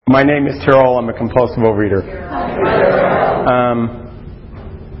My name is Terrell. I'm a compulsive overeater.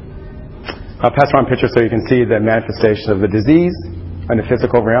 I'll pass around pictures so you can see the manifestation of the disease in the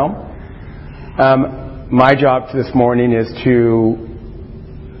physical realm. My job this morning is to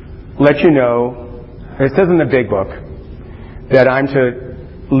let you know, it says in the big book, that I'm to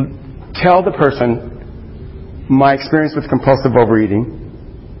tell the person my experience with compulsive overeating,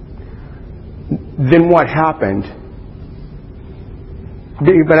 then what happened,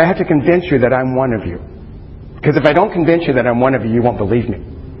 but I have to convince you that I'm one of you. Because if I don't convince you that I'm one of you, you won't believe me.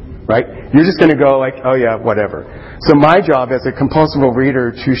 Right? You're just going to go like, oh yeah, whatever. So my job as a compulsive overeater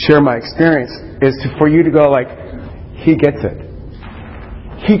to share my experience is for you to go like, he gets it.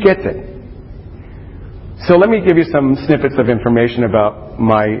 He gets it. So let me give you some snippets of information about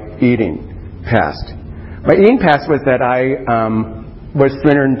my eating past. My eating past was that I was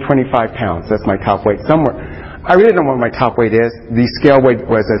 325 pounds. That's my top weight. Somewhere. I really don't know what my top weight is. The scale weight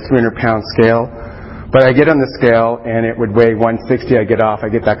was a 300-pound scale. But I get on the scale, and it would weigh 160. I get off. I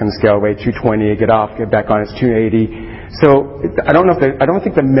get back on the scale, weigh 220. I get off, get back on. It's 280. So I don't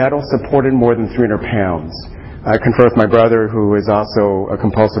think the metal supported more than 300 pounds. I confer with my brother, who is also a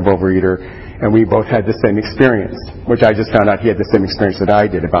compulsive overeater, and we both had the same experience, which I just found out he had the same experience that I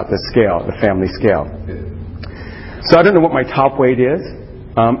did about the scale, the family scale. So I don't know what my top weight is.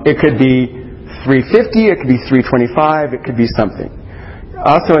 It could be 350, it could be 325, it could be something.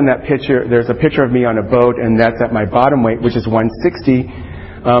 Also in that picture, there's a picture of me on a boat, and that's at my bottom weight, which is 160,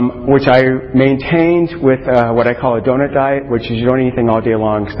 which I maintained with what I call a donut diet, which is you don't eat anything all day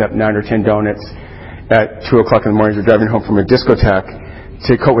long except 9 or 10 donuts at 2 o'clock in the morning. You're driving home from a discotheque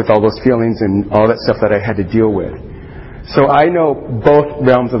to cope with all those feelings and all that stuff that I had to deal with. So I know both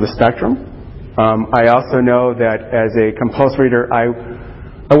realms of the spectrum. I also know that as a compulsive eater, I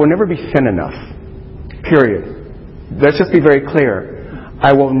will never be thin enough. Period. Let's just be very clear.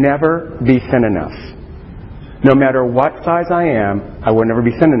 I will never be thin enough. No matter what size I am, I will never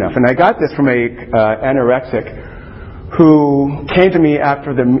be thin enough. And I got this from a anorexic who came to me after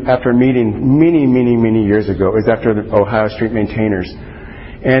a meeting many years ago. It was after the Ohio Street Maintainers.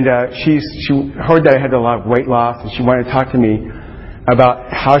 And she heard that I had a lot of weight loss, and she wanted to talk to me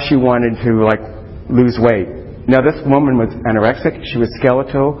about how she wanted to lose weight. Now this woman was anorexic. She was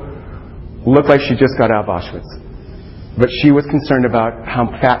skeletal, looked like she just got out of Auschwitz. But she was concerned about how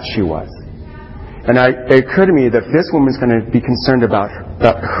fat she was. And it occurred to me that if this woman's going to be concerned about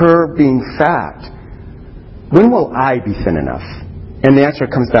her being fat, when will I be thin enough? And the answer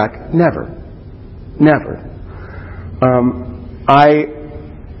comes back, never. Never.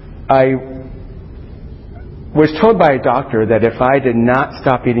 I was told by a doctor that if I did not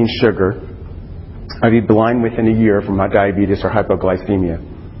stop eating sugar, I'd be blind within a year from my diabetes or hypoglycemia.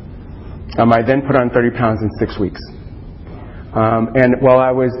 I then put on 30 pounds in 6 weeks. And while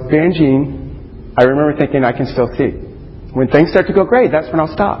I was binging, I remember thinking, I can still see. When things start to go great, that's when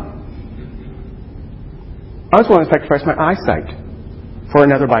I'll stop. I was willing to sacrifice my eyesight for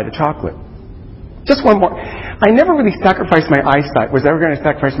another bite of chocolate. Just one more. I never really sacrificed my eyesight, was ever going to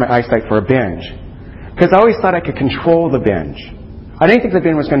sacrifice my eyesight for a binge. Because I always thought I could control the binge. I didn't think the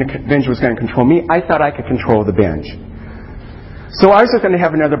binge was going to control me. I thought I could control the binge. So I was just going to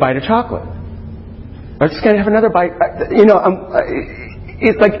have another bite of chocolate. I was just going to have another bite.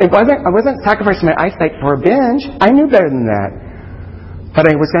 It's like I wasn't sacrificing my eyesight for a binge. I knew better than that. But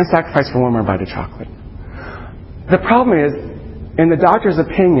I was going to sacrifice for one more bite of chocolate. The problem is, in the doctor's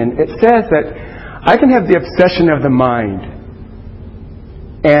opinion, it says that I can have the obsession of the mind.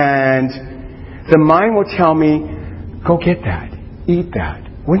 And the mind will tell me, go get that. Eat that.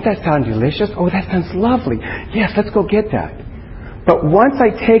 Wouldn't that sound delicious? Oh, that sounds lovely. Yes, let's go get that. But once I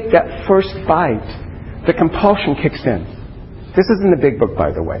take that first bite, the compulsion kicks in. This is in the big book,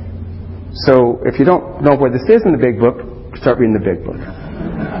 by the way. So if you don't know where this is in the big book, start reading the big book.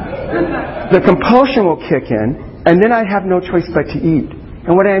 The compulsion will kick in, and then I have no choice but to eat.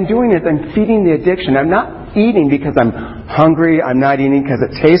 And what I'm doing is I'm feeding the addiction. I'm not eating because I'm hungry. I'm not eating because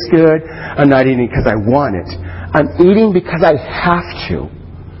it tastes good. I'm not eating because I want it. I'm eating because I have to.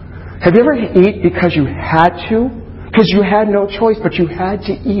 Have you ever eaten because you had to? Because you had no choice, but you had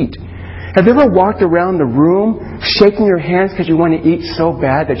to eat. Have you ever walked around the room shaking your hands because you want to eat so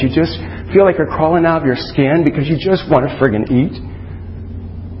bad that you just feel like you're crawling out of your skin because you just want to friggin' eat?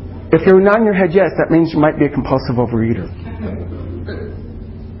 If you're nodding your head yes, that means you might be a compulsive overeater.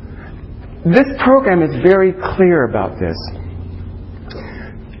 This program is very clear about this.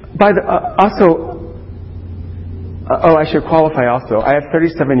 I should qualify also. I have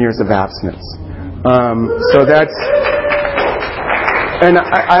 37 years of abstinence. So that's... And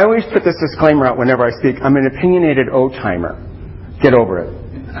I always put this disclaimer out whenever I speak. I'm an opinionated old-timer. Get over it.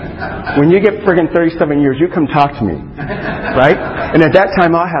 When you get friggin' 37 years, you come talk to me. Right? And at that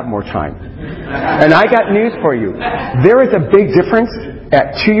time, I'll have more time. And I got news for you. There is a big difference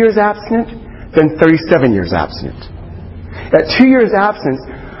at 2 years abstinent than 37 years abstinent. At 2 years abstinence,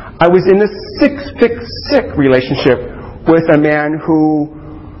 I was in a sick relationship with a man who,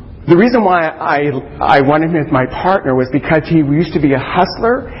 the reason why I wanted him as my partner was because he used to be a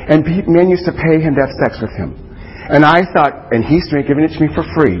hustler and men used to pay him to have sex with him. And I thought, and he's giving it to me for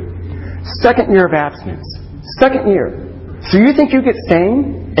free. 2nd year of abstinence. 2nd year. So you think you get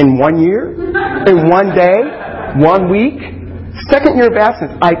sane in 1 year? In 1 day? 1 week? 2nd year of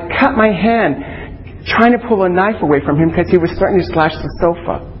abstinence. I cut my hand trying to pull a knife away from him because he was starting to slash the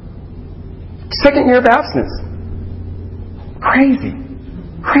sofa. 2nd year of abstinence. Crazy.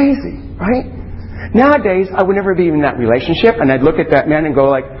 Crazy, right? Nowadays, I would never be in that relationship, and I'd look at that man and go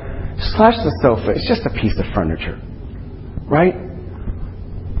like, slash the sofa. It's just a piece of furniture, right?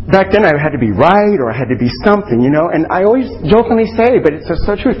 Back then, I had to be right, or I had to be something, and I always jokingly say, but it's just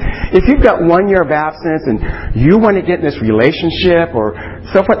so true. If you've got 1 year of abstinence and you want to get in this relationship or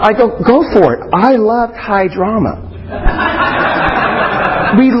so forth, I go for it. I love high drama.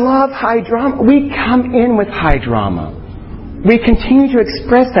 We love high drama. We come in with high drama. We continue to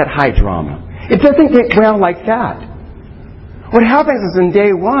express that high drama. It doesn't get well like that. What happens is in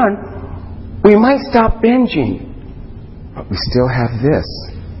day 1, we might stop binging, but we still have this.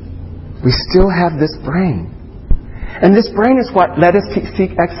 We still have this brain. And this brain is what led us to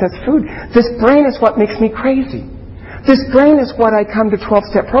seek excess food. This brain is what makes me crazy. This brain is what I come to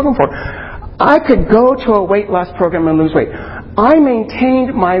 12-step program for. I could go to a weight loss program and lose weight. I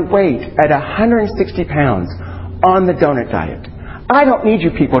maintained my weight at 160 pounds on the donut diet. I don't need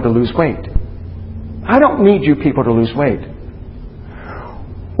you people to lose weight. I don't need you people to lose weight.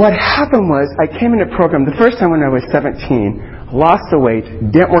 What happened was I came into a program the first time when I was 17, lost the weight,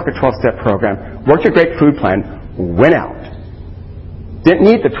 didn't work a 12-step program, worked a great food plan, went out. Didn't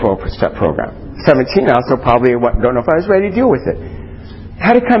need the 12-step program. 17, I also probably don't know if I was ready to deal with it.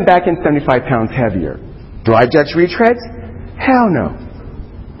 Had to come back in 75 pounds heavier. Do I judge retreads? Hell no.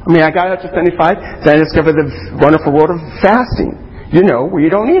 I mean, I got up to 75, then I discovered the wonderful world of fasting. Where you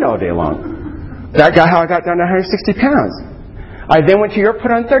don't eat all day long. That got how I got down to 160 pounds. I then went to Europe, put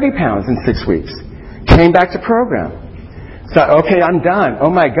on 30 pounds in 6 weeks. Came back to program. So, okay, I'm done.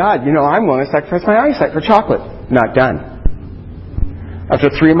 Oh my God, I'm willing to sacrifice my eyesight for chocolate. Not done. After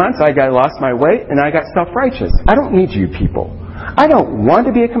 3 months, I lost my weight and I got self-righteous. I don't need you people. I don't want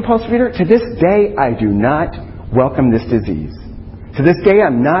to be a compulsive eater. To this day, I do not welcome this disease. To this day,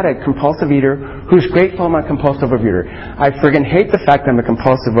 I'm not a compulsive eater who's grateful I'm a compulsive overeater. I friggin' hate the fact I'm a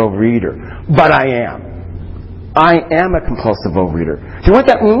compulsive overeater. But I am. I am a compulsive overeater. Do you know what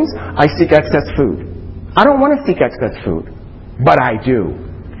that means? I seek excess food. I don't want to seek excess food, but I do.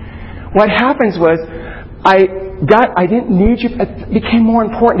 What happens was, I didn't need you. It became more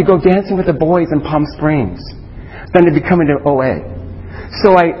important to go dancing with the boys in Palm Springs than to become into OA.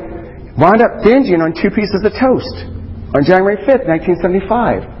 So I wound up binging on 2 pieces of toast on January 5th,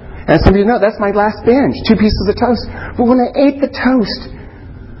 1975. And somebody knows that's my last binge, 2 pieces of toast. But when I ate the toast,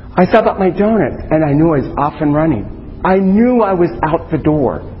 I thought about my donut, and I knew I was off and running. I knew I was out the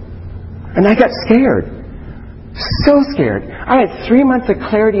door. And I got scared. So scared. I had 3 months of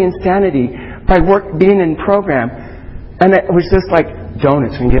clarity and sanity by being in program. And it was just like,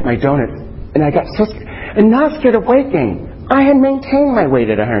 donuts, I'm going to get my donuts. And I got so scared. And not scared of weight gain. I had maintained my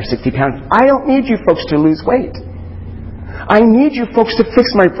weight at 160 pounds. I don't need you folks to lose weight. I need you folks to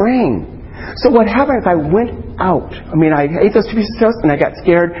fix my brain. So what happened is I went out. I ate those 2 pieces of toast and I got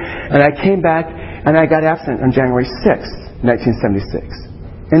scared and I came back and I got abstinent on January 6th,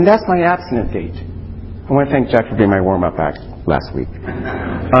 1976. And that's my abstinent date. I want to thank Jack for being my warm-up act last week.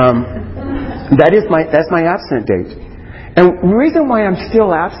 That's my abstinent date. And the reason why I'm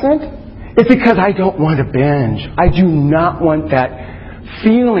still abstinent is because I don't want to binge. I do not want that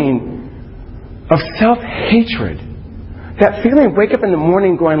feeling of self-hatred. That feeling of wake up in the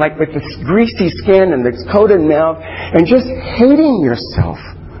morning going like with this greasy skin and this coated mouth and just hating yourself.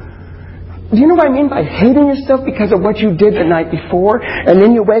 Do you know what I mean by hating yourself because of what you did the night before? And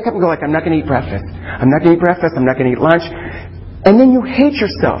then you wake up and go like, I'm not going to eat breakfast. I'm not going to eat breakfast. I'm not going to eat lunch. And then you hate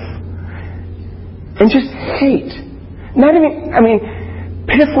yourself. And just hate. Not even,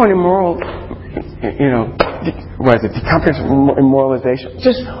 pitiful and immoral, demoralization.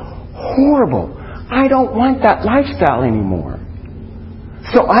 Just horrible. I don't want that lifestyle anymore.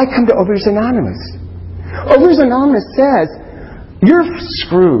 So I come to Overeaters Anonymous. Overeaters Anonymous says, you're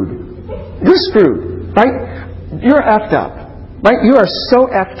screwed. You're screwed, right? You're effed up, right? You are so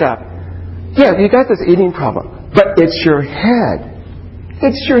effed up. Yeah, you got this eating problem, but it's your head.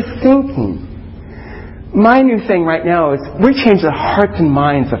 It's your thinking. My new thing right now is we change the hearts and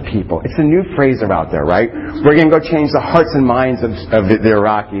minds of people. It's a new phrase out there, right? We're going to go change the hearts and minds of the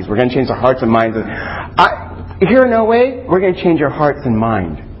Iraqis. We're going to change the hearts and minds of... here in OA, we're going to change our hearts and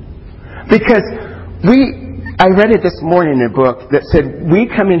mind. Because I read it this morning in a book that said we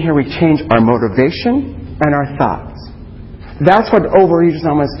come in here, we change our motivation and our thoughts. That's what Overeaters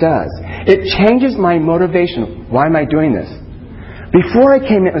Anonymous does. It changes my motivation. Why am I doing this? Before I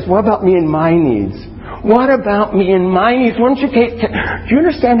came in, it was, what about me and my needs? What about me and my needs? Do you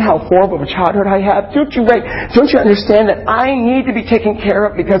understand how horrible of a childhood I had? Don't you understand that I need to be taken care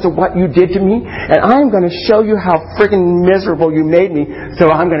of because of what you did to me? And I'm going to show you how friggin' miserable you made me,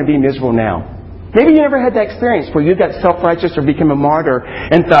 so I'm going to be miserable now. Maybe you never had that experience where you got self-righteous or became a martyr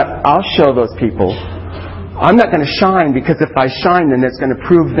and thought, I'll show those people. I'm not going to shine, because if I shine, then it's going to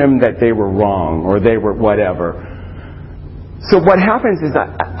prove them that they were wrong or they were whatever. So what happens is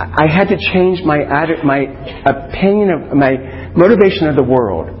I had to change my opinion of my motivation of the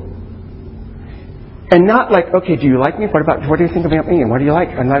world, and not like, okay, do you like me? What do you think about me? And what do you like?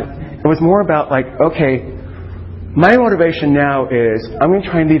 It was more about like, okay, my motivation now is I'm going to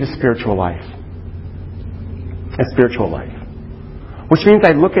try and lead a spiritual life, which means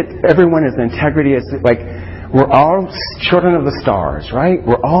I look at everyone as integrity, as like we're all children of the stars, right?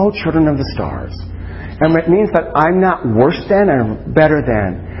 We're all children of the stars. And it means that I'm not worse than and better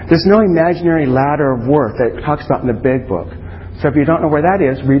than. There's no imaginary ladder of worth that it talks about in the Big Book. So if you don't know where that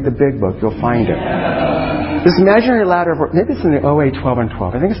is, read the Big Book. You'll find it. This imaginary ladder of worth, maybe it's in the OA 12 and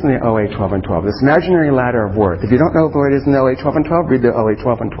 12. I think it's in the OA 12 and 12. This imaginary ladder of worth. If you don't know where it is in the OA 12 and 12, read the OA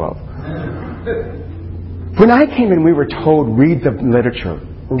 12 and 12. When I came in, we were told, read the literature.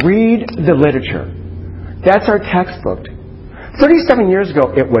 Read the literature. That's our textbook. 37 years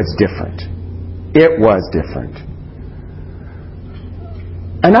ago, it was different. It was different.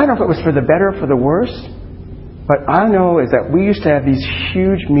 And I don't know if it was for the better or for the worse, but I know is that we used to have these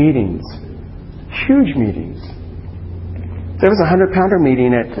huge meetings. Huge meetings. There was a 100-pounder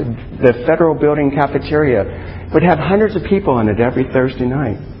meeting at the Federal Building cafeteria. It would have hundreds of people in it every Thursday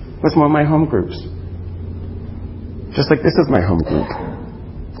night. It was one of my home groups. Just like this is my home group.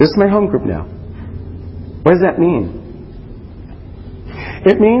 This is my home group now. What does that mean?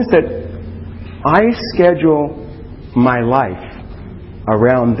 It means that I schedule my life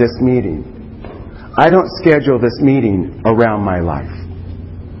around this meeting. I don't schedule this meeting around my life.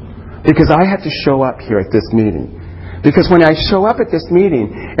 Because I have to show up here at this meeting. Because when I show up at this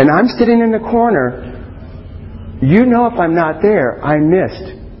meeting and I'm sitting in the corner, you know if I'm not there, I'm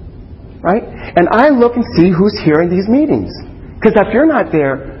missed. Right? And I look and see who's here in these meetings. Because if you're not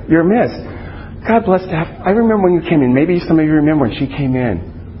there, you're missed. God bless to have... I remember when you came in. Maybe some of you remember when she came in.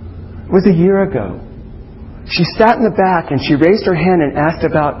 It was a year ago. She sat in the back and she raised her hand and asked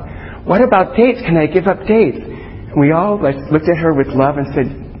about, what about dates? Can I give up dates? And we all looked at her with love and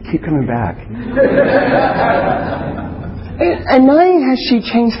said, keep coming back. And not only has she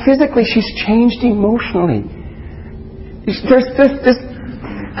changed physically, she's changed emotionally. There's this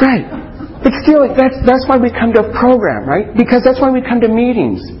right. But still, that's why we come to a program, right? Because that's why we come to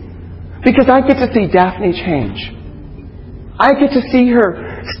meetings. Because I get to see Daphne change. I get to see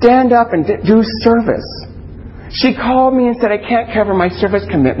her stand up and do service. She called me and said, I can't cover my service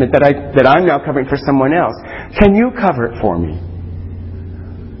commitment that I'm now covering for someone else. Can you cover it for me?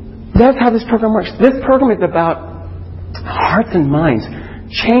 That's how this program works. This program is about hearts and minds,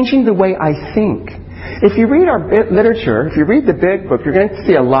 changing the way I think. If you read our literature, if you read the Big Book, you're going to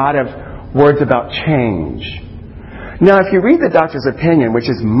see a lot of words about change. Now, if you read the Doctor's Opinion, which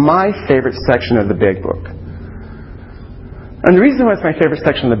is my favorite section of the Big Book, and the reason why it's my favorite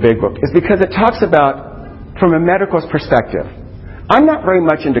section of the Big Book is because it talks about, from a medical's perspective, I'm not very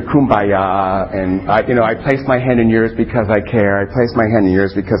much into kumbaya and I place my hand in yours because I care. I place my hand in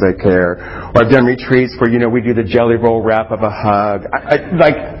yours because I care. Or I've done retreats where we do the jelly roll wrap of a hug.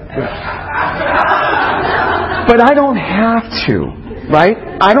 But I don't have to, right?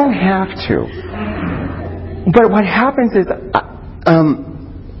 I don't have to. But what happens is,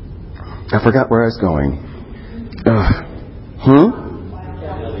 I forgot where I was going.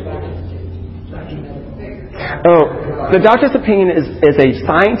 The Doctor's Opinion is a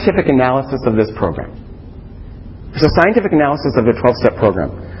scientific analysis of this program. It's a scientific analysis of the 12-step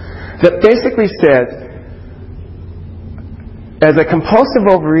program that basically says, as a compulsive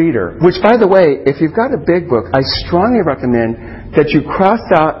overeater, which, by the way, if you've got a Big Book, I strongly recommend that you cross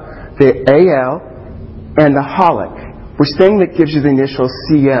out the AL and the holic, which thing that gives you the initial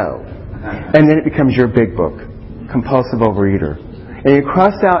CO, and then it becomes your Big Book, Compulsive Overeater. And you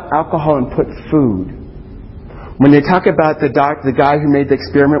cross out alcohol and put food. When they talk about the guy who made the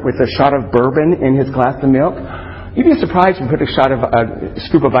experiment with a shot of bourbon in his glass of milk, you'd be surprised if you put a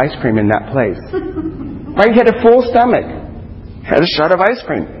scoop of ice cream in that place. Right? He had a full stomach. Had a shot of ice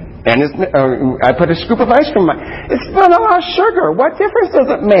cream. And I put a scoop of ice cream. It's not a lot of sugar. What difference does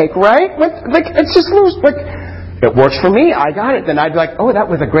it make, right? It's just loose. It works for me. I got it. Then I'd be like, oh, that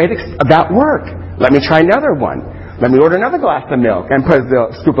was a great that worked. Let me try another one. Let me order another glass of milk and put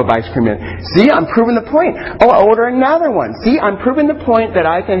the scoop of ice cream in. See, I'm proving the point. Oh, I'll order another one. See, I'm proving the point that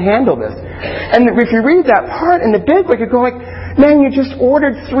I can handle this. And if you read that part in the big book, you go like, man, you just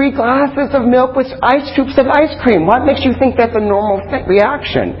ordered 3 glasses of milk with scoops of ice cream. What makes you think that's a normal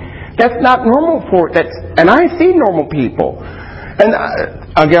reaction? That's not normal and I see normal people. And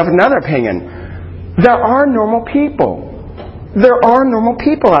I'll give another opinion. There are normal people. There are normal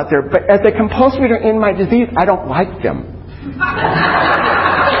people out there, but as a compulsive reader in my disease, I don't like them.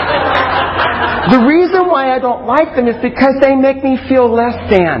 The reason why I don't like them is because they make me feel less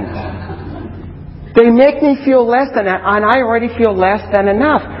than. They make me feel less than, and I already feel less than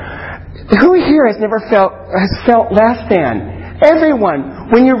enough. Who here has felt less than? Everyone.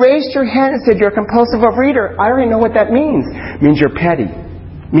 When you raised your hand and said you're a compulsive reader, I already know what that means. It means you're petty.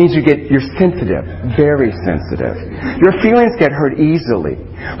 Means you're sensitive, very sensitive. Your feelings get hurt easily.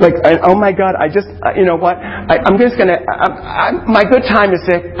 Like, oh my God, you know what? I'm just gonna. My good time is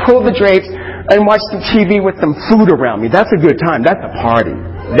to pull the drapes and watch some TV with some food around me. That's a good time. That's a party.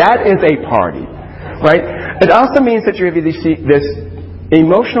 That is a party, right? It also means that you have this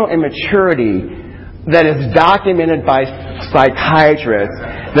emotional immaturity that is documented by psychiatrists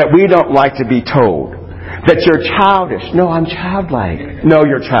that we don't like to be told. That you're childish. No, I'm childlike. No,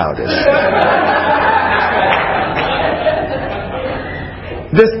 you're childish.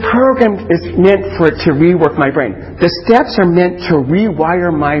 This program is meant for it to rework my brain. The steps are meant to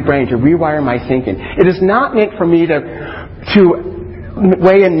rewire my brain, to rewire my thinking. It is not meant for me to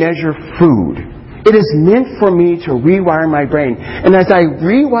weigh and measure food. It is meant for me to rewire my brain. And as I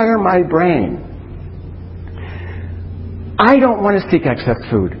rewire my brain, I don't want to seek excess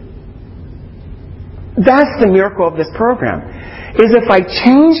food. That's the miracle of this program. Is if I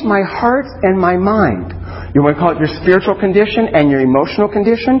change my heart and my mind, you want to call it your spiritual condition and your emotional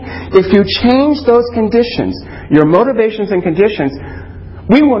condition, if you change those conditions, your motivations and conditions,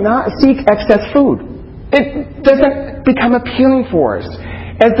 we will not seek excess food. It doesn't become appealing for us.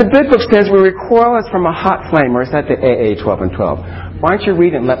 As the big book says, we recoil as from a hot flame, or is that the AA 12 and 12? Why don't you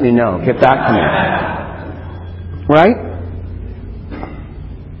read it and let me know? Get back to me. Right?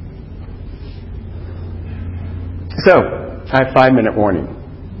 So, I have 5-minute warning.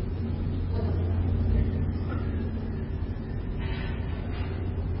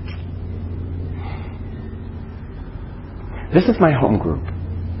 This is my home group.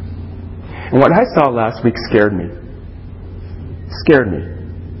 And what I saw last week scared me.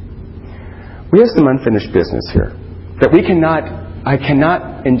 We have some unfinished business here that I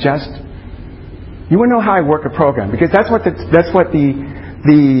cannot ingest. You want to know how I work a program? Because that's what the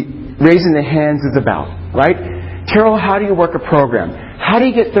raising the hands is about, right? Carol, how do you work a program? How do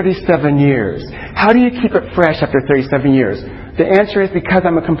you get 37 years? How do you keep it fresh after 37 years? The answer is because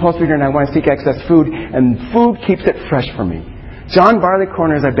I'm a compulsive reader and I want to seek excess food, and food keeps it fresh for me. John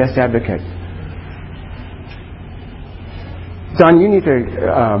Barleycorn is our best advocate. John, you need to...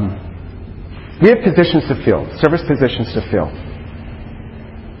 we have positions to fill, service positions to fill.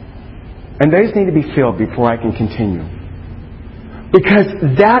 And those need to be filled before I can continue. Because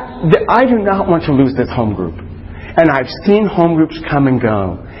I do not want to lose this home group. And I've seen home groups come and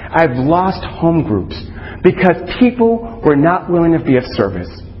go. I've lost home groups because people were not willing to be of service.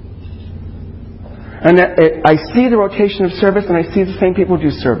 And I see the rotation of service, and I see the same people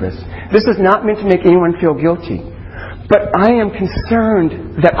do service. This is not meant to make anyone feel guilty. But I am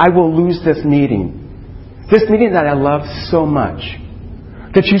concerned that I will lose this meeting. This meeting that I love so much.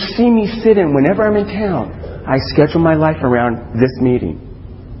 That you see me sit in whenever I'm in town. I schedule my life around this meeting.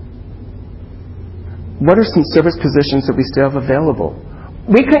 What are some service positions that we still have available?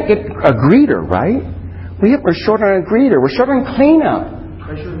 We couldn't get a greeter, right? We're short on a greeter. We're short on cleanup.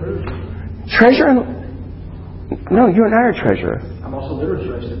 Treasurer. No, you and I are treasurer. I'm also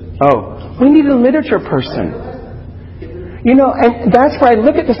literature. I said. Oh, we need a literature person. You know, and that's where I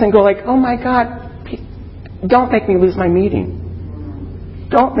look at this and go like, oh my God, don't make me lose my meeting.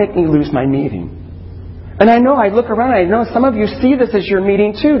 Don't make me lose my meeting. And I know, I look around, I know some of you see this as your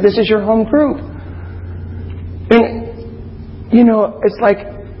meeting too. This is your home group. And, you know, it's like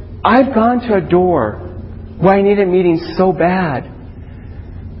I've gone to a door where I need a meeting so bad,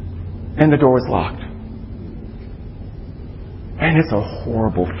 and the door was locked. And it's a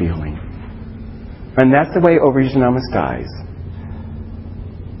horrible feeling. And that's the way Overeaters Anonymous dies.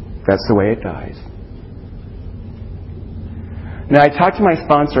 That's the way it dies. Now, I talked to my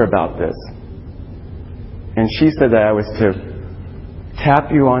sponsor about this, and she said that I was to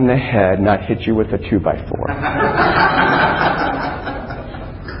tap you on the head, not hit you with a 2x4.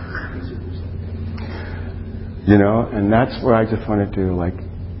 You know, and that's where I just want to do, like,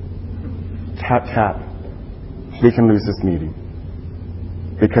 tap, tap. We can lose this meeting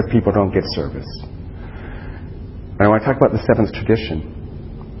because people don't get service. And I want to talk about the seventh tradition.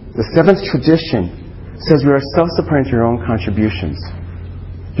 The seventh tradition says you are self-sufficient to your own contributions.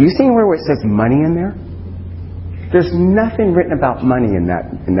 Do you see where it says money in there? There's nothing written about money in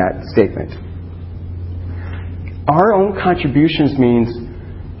that statement. Our own contributions means,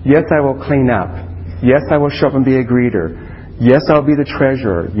 yes, I will clean up. Yes, I will show up and be a greeter. Yes, I'll be the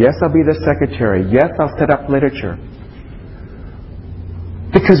treasurer. Yes, I'll be the secretary. Yes, I'll set up literature.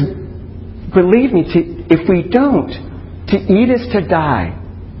 Because, believe me, if we don't, to eat is to die.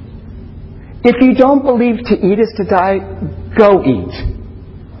 If you don't believe to eat is to die, go eat.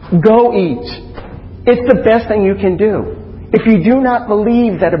 Go eat. It's the best thing you can do. If you do not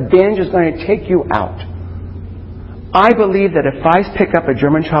believe that a binge is going to take you out, I believe that if I pick up a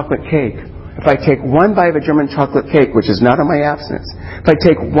German chocolate cake, if I take one bite of a German chocolate cake, which is not on my abstinence, if I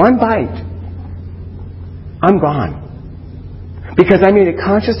take one bite, I'm gone. Because I made a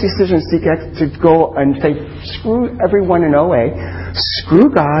conscious decision to go and say, screw everyone in OA, screw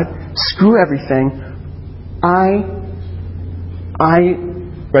God, screw everything. I'd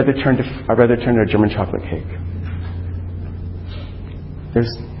rather turn to a German chocolate cake.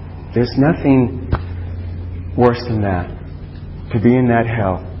 There's nothing worse than that. To be in that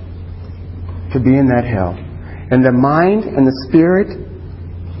hell. To be in that hell. And the mind and the spirit,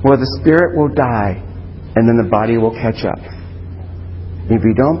 well, the spirit will die, and then the body will catch up. If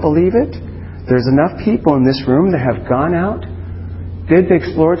you don't believe it, there's enough people in this room that have gone out, did the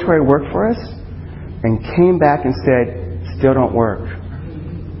exploratory work for us, and came back and said, still don't work.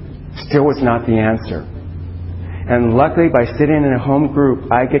 Still was not the answer. And luckily, by sitting in a home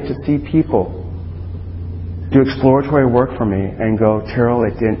group, I get to see people do exploratory work for me and go, Terrell,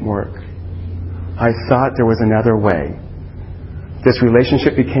 it didn't work. I thought there was another way. This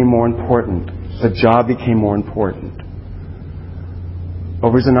relationship became more important. The job became more important.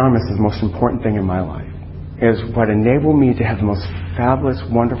 Overeaters Anonymous is the most important thing in my life. It is what enabled me to have the most fabulous,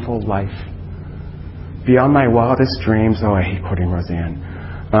 wonderful life. Beyond my wildest dreams. Oh, I hate quoting Roseanne.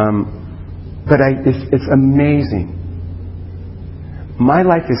 But it's amazing. My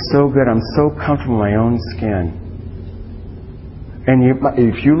life is so good. I'm so comfortable in my own skin. And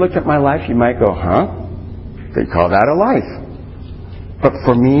if you looked at my life, you might go, huh? They call that a life. But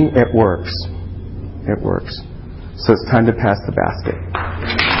for me, it works. It works. So it's time to pass the basket.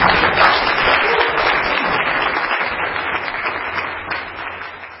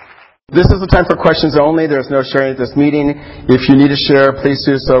 This is the time for questions only. There's no sharing at this meeting. If you need to share, please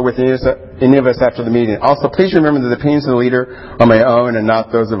do so with any of us after the meeting. Also, please remember that the opinions of the leader are my own and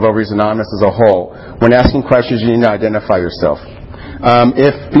not those of Overeaters Anonymous as a whole. When asking questions, you need to identify yourself.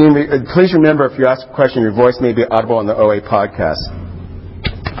 Please remember, if you ask a question, your voice may be audible on the OA podcast.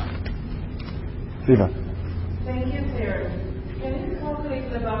 Viva. Thank you, Sarah. Can you talk a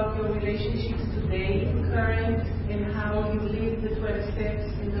little about your relationships today, current, and how you live the 12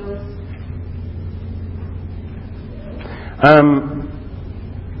 steps in those?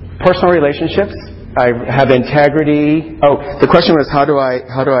 Personal relationships. I have integrity. Oh, the question was how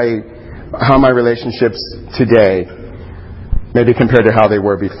are my relationships today, maybe compared to how they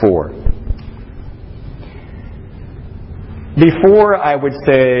were before. Before, I would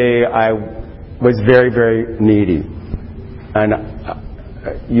say I was very, very needy. And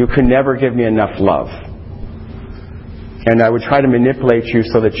you could never give me enough love. And I would try to manipulate you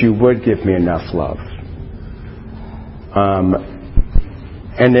so that you would give me enough love.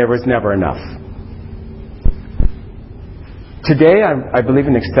 And there was never enough. Today, I believe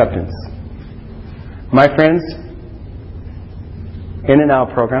in acceptance. My friends, in and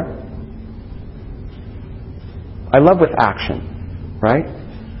out program, I love with action, right?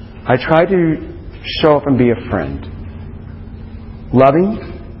 I try to show up and be a friend. Loving,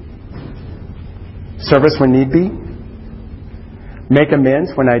 service when need be, make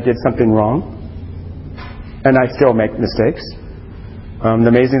amends when I did something wrong, and I still make mistakes. The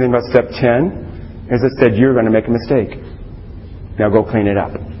amazing thing about step 10 is it said you're going to make a mistake. Now go clean it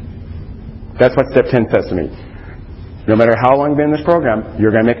up. That's what step 10 says to me. No matter how long you've been in this program,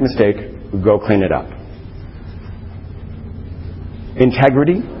 you're going to make a mistake. Go clean it up.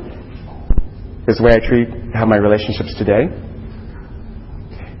 Integrity is the way I treat how my relationships today.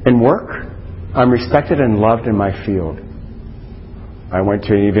 In work, I'm respected and loved in my field. I went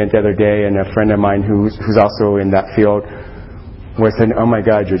to an event the other day, and a friend of mine who's also in that field was saying, "Oh my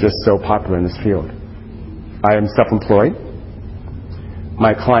God, you're just so popular in this field." I am self-employed.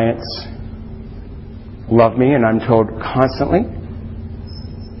 My clients love me, and I'm told constantly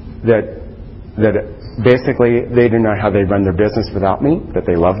that basically they don't know how they run their business without me, that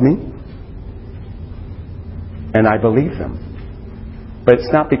they love me. And I believe them. But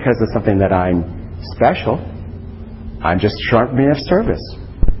it's not because of something that I'm special. I'm just trying to be of service.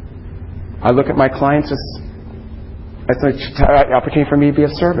 I look at my clients as an opportunity for me to be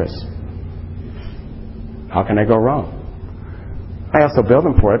of service. How can I go wrong? I also bill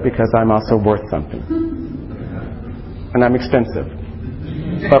them for it because I'm also worth something. And I'm expensive,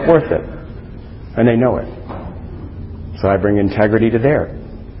 but worth it. And they know it. So I bring integrity to there.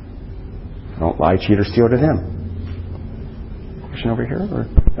 I don't lie, cheat, or steal to them. Question over here, or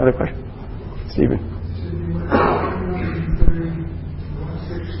another question? Stephen.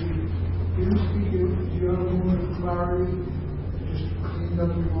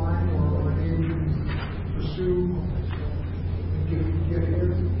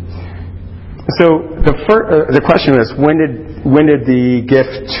 So the question was, when did the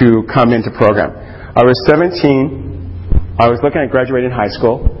gift to come into program? I was 17. I was looking at graduating high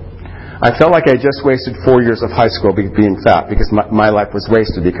school. I felt like I just wasted 4 years of high school being fat, because my life was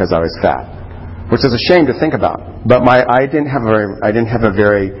wasted because I was fat, which is a shame to think about. But I didn't have a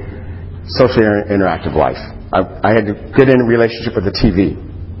very socially interactive life. I had a good relationship with the TV.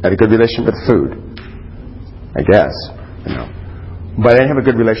 I had a good relationship with food, I guess, But I didn't have a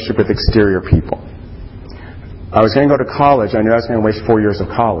good relationship with exterior people. I was going to go to college. I knew I was going to waste 4 years of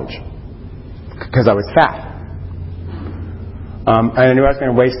college because I was fat. And I knew I was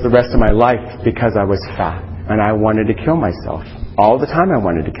going to waste the rest of my life because I was fat. And I wanted to kill myself. All the time I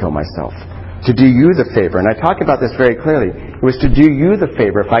wanted to kill myself. To do you the favor. And I talk about this very clearly. It was to do you the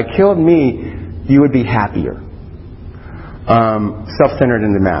favor. If I killed me, you would be happier. Self-centered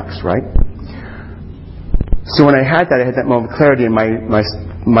in the max, right? So when I had that moment of clarity, and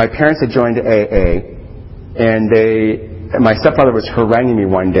my parents had joined AA, and my stepfather was haranguing me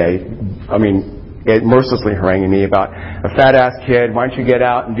one day. Mercilessly haranguing me about a fat ass kid. Why don't you get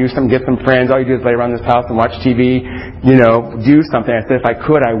out and do something, get some friends? All you do is lay around this house and watch TV. Do something. I said if I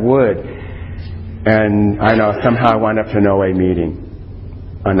could, I would. And I know somehow I wound up to an OA meeting,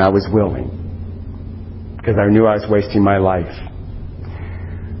 and I was willing because I knew I was wasting my life.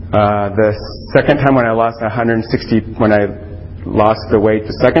 The second time when I lost 160, when I lost the weight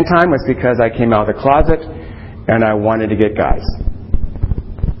the second time, was because I came out of the closet and I wanted to get guys.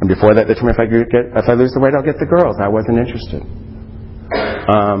 And before that, they told me if I lose the weight, I'll get the girls. I wasn't interested.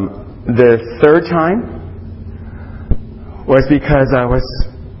 The third time was because I was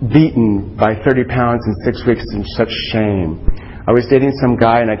beaten by 30 pounds in 6 weeks in such shame. I was dating some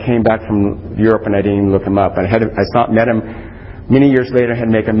guy, and I came back from Europe, and I didn't even look him up. I met him many years later. I had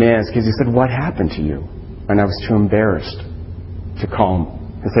to make amends because he said, "What happened to you?" And I was too embarrassed to call him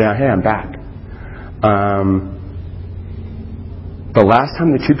and say, "Hey, I'm back." The last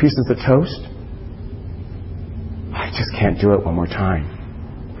time, the 2 pieces of toast, I just can't do it one more time.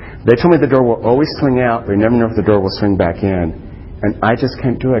 They told me the door will always swing out, but you never know if the door will swing back in. And I just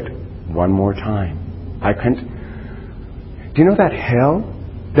can't do it one more time. I couldn't. Do you know that hell?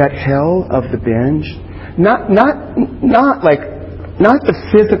 That hell of the binge? Not the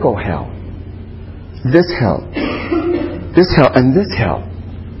physical hell. This hell. This hell and this hell.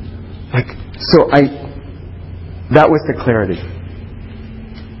 That was the clarity.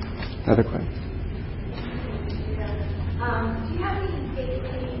 Another question. Do you have any daily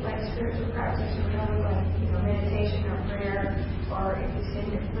spiritual practice or meditation or prayer, or if you send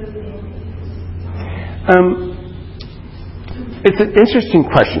your food in? It's an interesting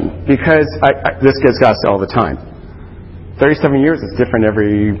question because this gets asked all the time. 37 years is different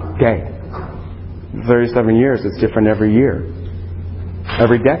every day. 37 years is different every year.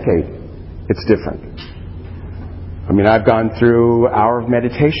 Every decade, it's different. I've gone through an hour of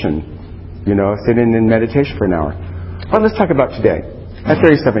meditation, sitting in meditation for an hour. Well, let's talk about today. At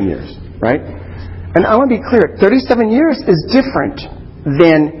 37 years, right? And I want to be clear, 37 years is different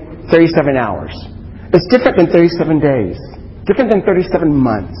than 37 hours. It's different than 37 days. Different than 37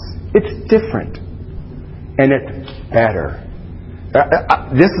 months. It's different. And it's better.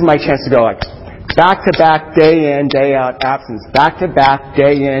 This is my chance to go back to back, day in, day out absence. Back to back,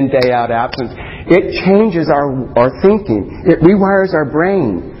 day in, day out absence. It changes our thinking. It rewires our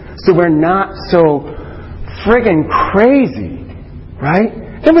brain. So we're not so friggin' crazy. Right?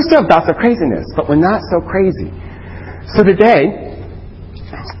 Then we still have bouts of craziness, but we're not so crazy. So today,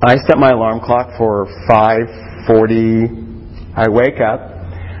 I set my alarm clock for 5:40. I wake up.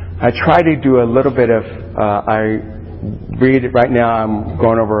 I try to do a little bit of, I read, right now I'm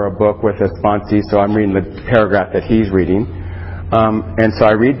going over a book with a sponsee, so I'm reading the paragraph that he's reading. And so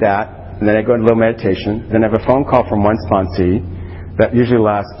I read that, and then I go into a little meditation. Then I have a phone call from one sponsee that usually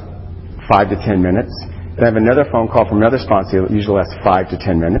lasts 5 to 10 minutes. Then I have another phone call from another sponsee that usually lasts 5 to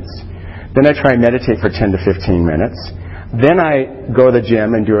 10 minutes. Then I try and meditate for 10 to 15 minutes. Then I go to the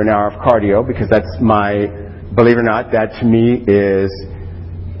gym and do an hour of cardio, because that's my, believe it or not, that to me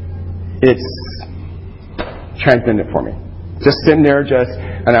it's transcendent for me. Just sitting there,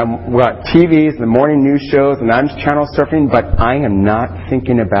 and I'm got TVs, the morning news shows, and I'm channel surfing, but I am not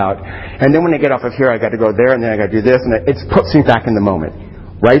thinking about. And then when I get off of here, I got to go there, and then I got to do this, and it puts me back in the moment,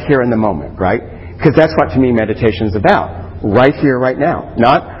 right here in the moment, right? Because that's what to me meditation is about, right here, right now.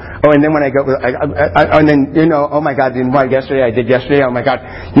 Not, oh, and then when I go, and then oh my God, what yesterday I did yesterday. Oh my God,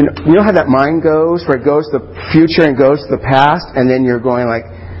 you know how that mind goes, where it goes to the future and goes to the past, and then you're going like.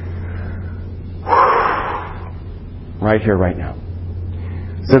 Right here, right now.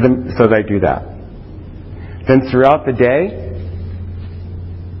 So I do that. Then throughout the day,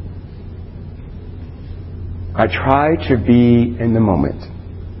 I try to be in the moment.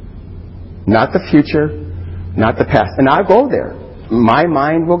 Not the future, not the past. And I'll go there. My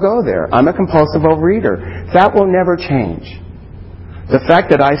mind will go there. I'm a compulsive overeater. That will never change. The fact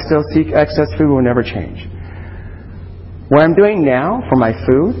that I still seek excess food will never change. What I'm doing now for my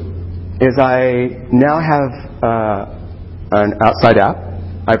food is I now have an outside app.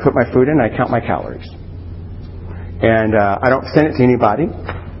 I put my food in, I count my calories. And I don't send it to anybody,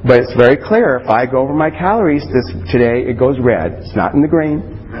 but it's very clear. If I go over my calories today, it goes red. It's not in the green.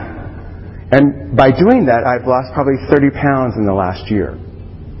 And by doing that, I've lost probably 30 pounds in the last year.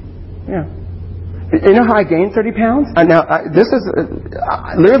 Yeah. You know how I gained 30 pounds? This is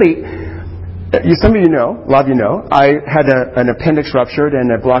literally... Some of you know, a lot of you know, I had an appendix ruptured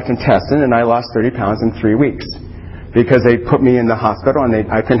and a blocked intestine, and I lost 30 pounds in 3 weeks because they put me in the hospital, and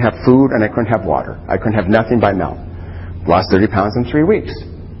I couldn't have food and I couldn't have water. I couldn't have nothing by mouth. Lost 30 pounds in 3 weeks.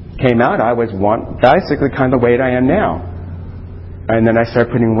 Came out, I was basically kind of the weight I am now. And then I started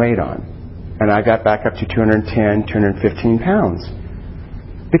putting weight on. And I got back up to 210, 215 pounds.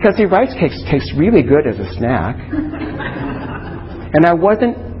 Because the rice cakes taste really good as a snack. And I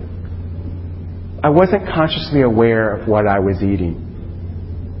wasn't consciously aware of what I was eating.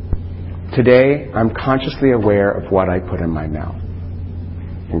 Today, I'm consciously aware of what I put in my mouth.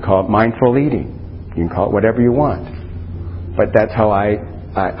 You can call it mindful eating. You can call it whatever you want. But that's how I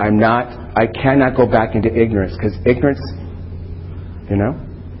cannot go back into ignorance, because ignorance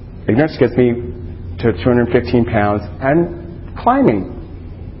gets me to 215 pounds and climbing.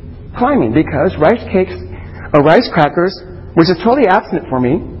 Because rice cakes or rice crackers, which is totally abstinent for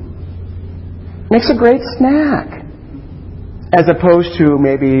me, makes a great snack, as opposed to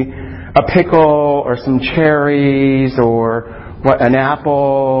maybe a pickle or some cherries or an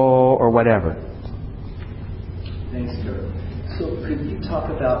apple or whatever. Thanks, Kurt. So could you talk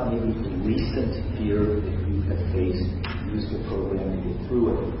about maybe the recent fear that you have faced, use the program and get through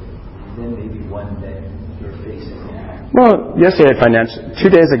it, and then maybe one that you're facing now? Well, yesterday 2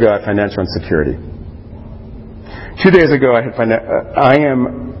 days ago I had financial insecurity. 2 days ago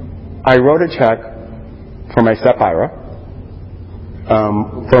I wrote a check for my SEP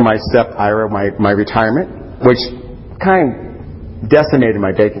IRA, my retirement, which kind of decimated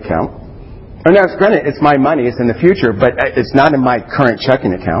my bank account. And now, granted, it's my money, it's in the future, but it's not in my current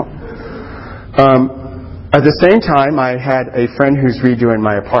checking account. At the same time, I had a friend who's redoing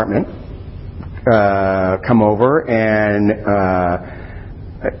my apartment come over, and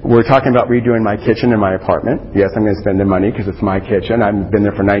we're talking about redoing my kitchen in my apartment. Yes, I'm going to spend the money because it's my kitchen. I've been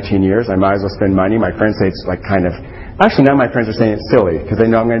there for 19 years. I might as well spend money. My friends say it's like kind of... Actually, none of my friends are saying it's silly because they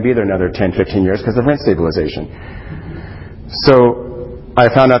know I'm going to be there another 10, 15 years because of rent stabilization. So I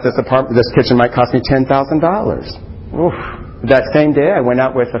found out this kitchen might cost me $10,000. Oof. That same day, I went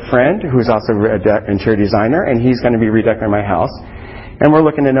out with a friend who's also an interior designer, and he's going to be redecorating my house. And we're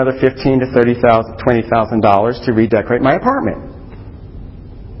looking at another $15,000 to $20,000 to redecorate my apartment.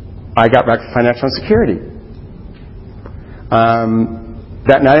 I got back to financial insecurity.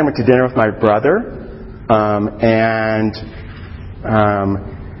 That night I went to dinner with my brother, and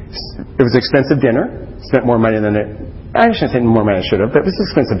it was an expensive dinner. Spent more money than I shouldn't say more money I should have, but it was an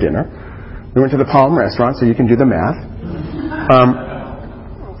expensive dinner. We went to the Palm Restaurant, so you can do the math.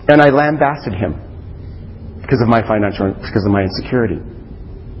 And I lambasted him because of my insecurity.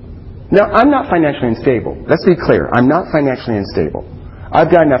 Now, I'm not financially unstable. Let's be clear. I'm not financially unstable. I've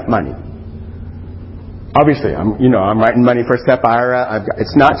got enough money. Obviously, I'm writing money for SEP IRA.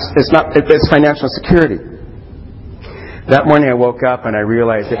 It's financial security. That morning I woke up and I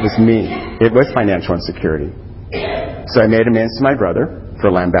realized it was me. It was financial insecurity. So I made amends to my brother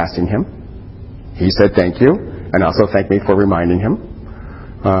for lambasting him. He said thank you, and also thanked me for reminding him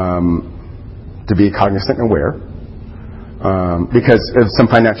to be cognizant and aware because of some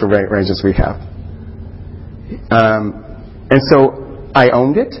financial arrangements we have. And so I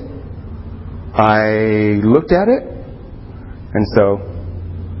owned it. I looked at it. And so,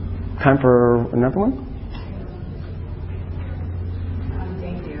 time for another one?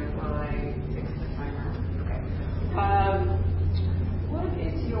 Thank you. While I fix the timer. Okay. What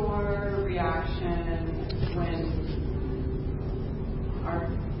is your reaction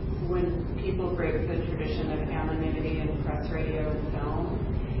when people break the tradition of anonymity in press, radio, and film?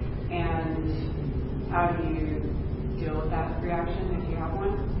 And how do you deal with that reaction if you have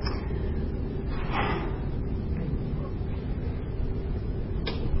one?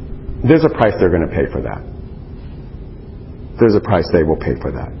 There's a price they're going to pay for that. There's a price they will pay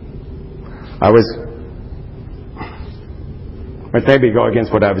for that. But maybe go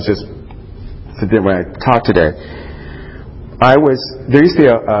against what I was just when I talked today. There used to be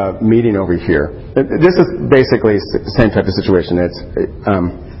a meeting over here. This is basically the same type of situation.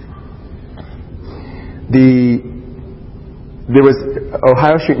 There was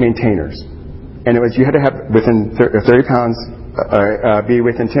Ohio Street Maintainers, and it was you had to have within 30 pounds, be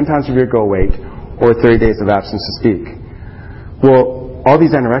within 10 pounds of your goal weight, or 30 days of absence to speak. Well, all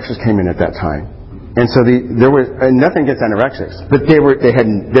these anorexics came in at that time, and so there was nothing against anorexics, but they were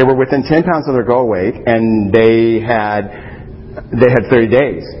within 10 pounds of their goal weight, and they had 30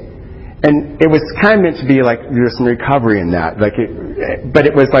 days, and it was kind of meant to be like there's some recovery in that, but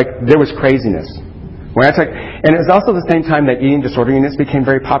it was like there was craziness. And it was also the same time that eating disorder units became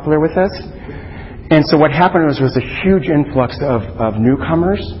very popular with us. And so what happened was a huge influx of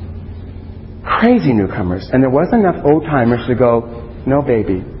newcomers, crazy newcomers. And there wasn't enough old-timers to go, no,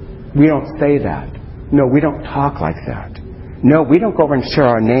 baby, we don't say that. No, we don't talk like that. No, we don't go over and share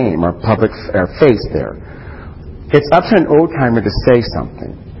our name, our face there. It's up to an old-timer to say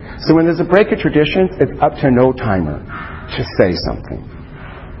something. So when there's a break of traditions, it's up to an old-timer to say something.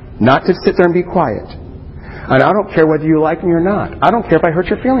 Not to sit there and be quiet. And I don't care whether you like me or not. I don't care if I hurt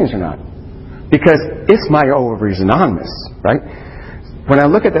your feelings or not. Because it's my Ovaries Anonymous, right? When I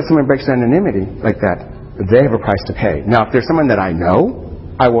look at that, someone breaks anonymity like that, they have a price to pay. Now, if there's someone that I know,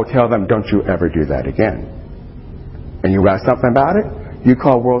 I will tell them, don't you ever do that again. And you write something about it, you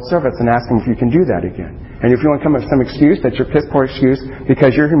call World Service and ask them if you can do that again. And if you want to come up with some excuse, that's your piss poor excuse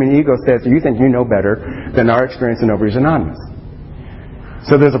because your human ego says you think you know better than our experience in Ovaries Anonymous.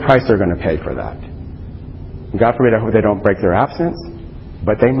 So there's a price they're going to pay for that. God forbid I hope they don't break their abstinence,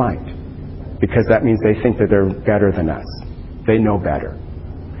 but they might. Because that means they think that they're better than us. They know better.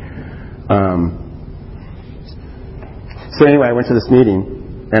 So anyway, I went to this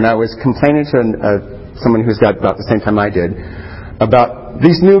meeting, and I was complaining to someone who's got about the same time I did about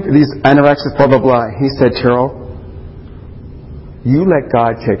these anorexics, blah, blah, blah. He said, Terrell, you let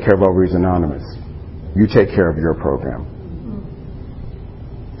God take care of Ovaries Anonymous. You take care of your program.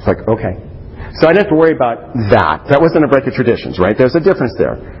 It's like, okay. So I didn't have to worry about that. That wasn't a break of traditions, right? There's a difference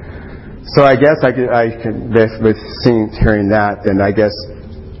there. So I guess I could with hearing that, then I guess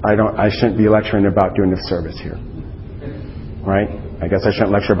I shouldn't be lecturing about doing the service here, right? I guess I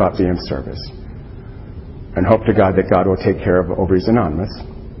shouldn't lecture about being of service, and hope to God that God will take care of Ovaries Anonymous,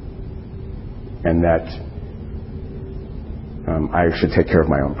 and that I should take care of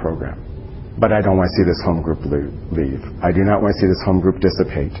my own program. But I don't want to see this home group leave. I do not want to see this home group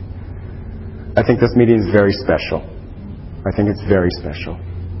dissipate. I think this meeting is very special. I think it's very special.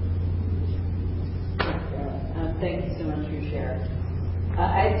 Thank you so much for your share.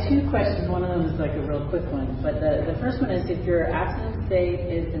 I have two questions. One of them is like a real quick one. But the first one is, if your abstinence date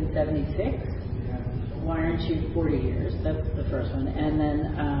is in 76, why aren't you 40 years? That's the first one. And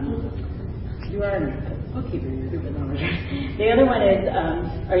then you are a bookkeeper. You're good with numbers. The other one is,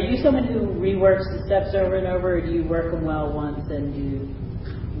 are you someone who reworks the steps over and over, or do you work them well once and you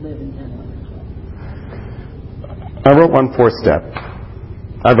live in 10 ways? I wrote one 4-step.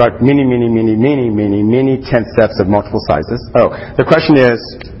 I wrote many 10 steps of multiple sizes. Oh, the question is,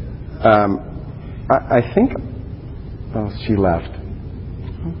 I think, she left.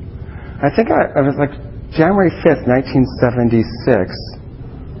 I think I was like January 5th, 1976.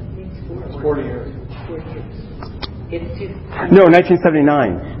 It's 40 years. No,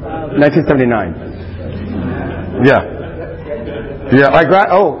 1979. 1979. Yeah. Yeah,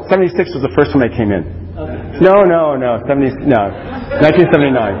 76 was the first one I came in. No, 1979.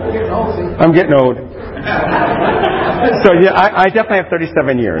 I'm getting old. So yeah, I definitely have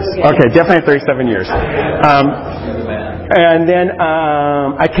 37 years. Okay, definitely have 37 years. And then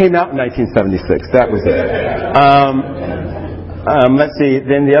I came out in 1976. That was it. Let's see.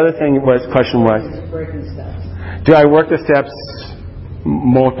 Then the other question was, do I work the steps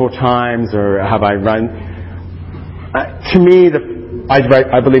multiple times, or have I run? To me, I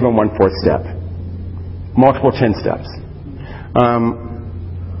believe in 1/4 step. Multiple 10 steps.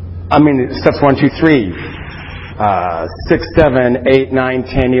 Steps 1, 2, 3, 6, 7, 8, 9,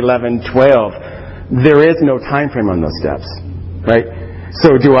 10, 11, 12. There is no time frame on those steps, right?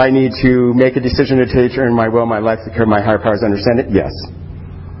 So do I need to make a decision to earn my will, my life, the care of my higher powers, understand it? Yes.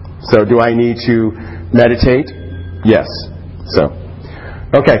 So do I need to meditate? Yes. So,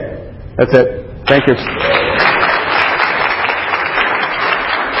 okay. That's it. Thank you.